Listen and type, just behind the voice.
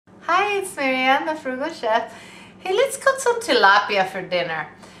Hi, it's Marianne, the Frugal Chef. Hey, let's cook some tilapia for dinner.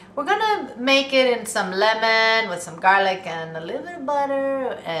 We're gonna make it in some lemon with some garlic and a little bit of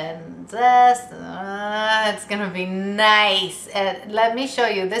butter and zest. It's gonna be nice. And let me show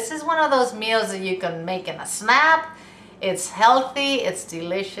you, this is one of those meals that you can make in a snap. It's healthy, it's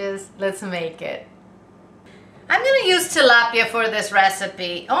delicious. Let's make it. I'm gonna use tilapia for this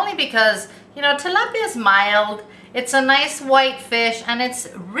recipe only because, you know, tilapia is mild. It's a nice white fish and it's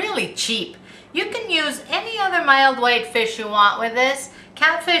really cheap. You can use any other mild white fish you want with this.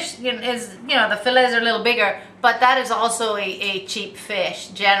 Catfish is, you know, the fillets are a little bigger, but that is also a cheap fish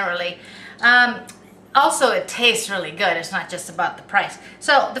generally. Also, it tastes really good. It's not just about the price.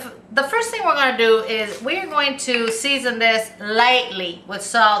 So the first thing we're going to do is we're going to season this lightly with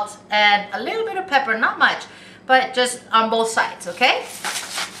salt and a little bit of pepper, not much, but just on both sides, okay?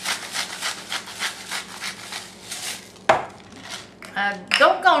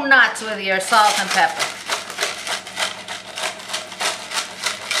 Don't go nuts with your salt and pepper.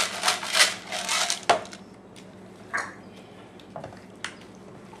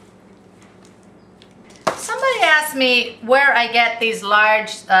 Somebody asked me where I get these large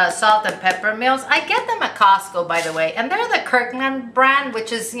salt and pepper meals. I get them at Costco, by the way, and they're the Kirkland brand,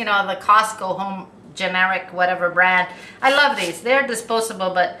 which is, you know, the Costco home generic whatever brand. I love these. They're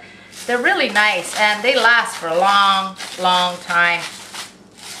disposable, but they're really nice and they last for a long, long time.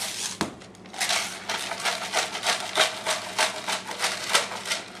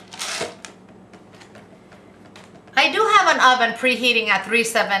 I do have an oven preheating at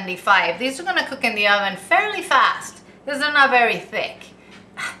 375. These are going to cook in the oven fairly fast because they're not very thick.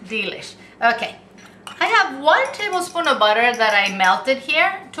 Delish. Okay. I have 1 tablespoon of butter that I melted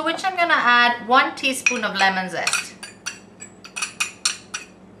here, to which I'm going to add 1 teaspoon of lemon zest.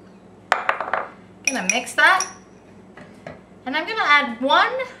 I'm going to mix that. And I'm going to add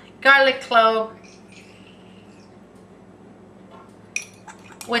 1 garlic clove,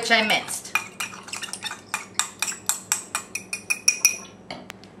 which I minced. I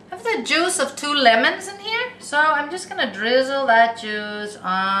have the juice of 2 lemons in here, so I'm just going to drizzle that juice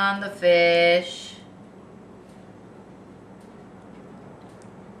on the fish.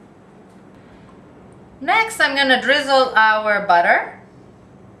 Next, I'm going to drizzle our butter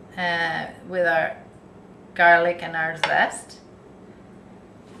with our garlic and our zest.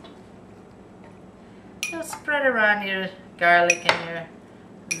 Just spread around your garlic and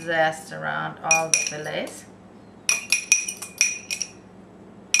your zest around all the fillets.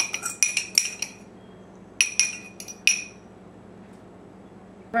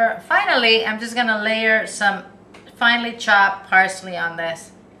 Finally, I'm just going to layer some finely chopped parsley on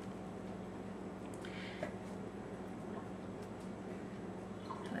this.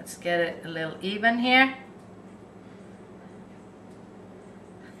 Let's get it a little even here.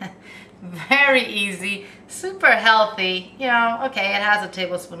 Very easy, super healthy. You know, okay, it has a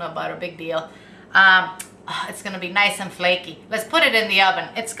tablespoon of butter, big deal. It's gonna be nice and flaky. Let's put it in the oven.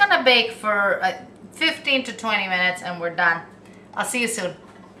 It's gonna bake for 15 to 20 minutes and we're done. I'll see you soon.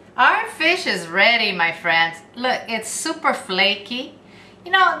 Our fish is ready, my friends. Look, it's super flaky.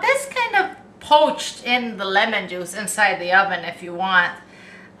 You know, this kind of poached in the lemon juice inside the oven if you want.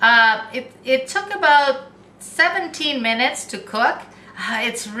 It took about 17 minutes to cook.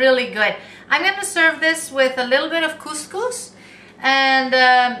 It's really good. I'm going to serve this with a little bit of couscous, and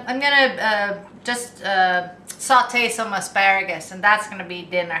I'm going to just saute some asparagus, and that's going to be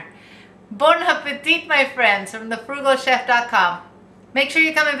dinner. Bon appetit, my friends, from thefrugalchef.com. Make sure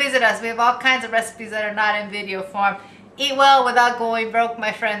you come and visit us. We have all kinds of recipes that are not in video form. Eat well without going broke,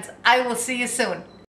 my friends. I will see you soon.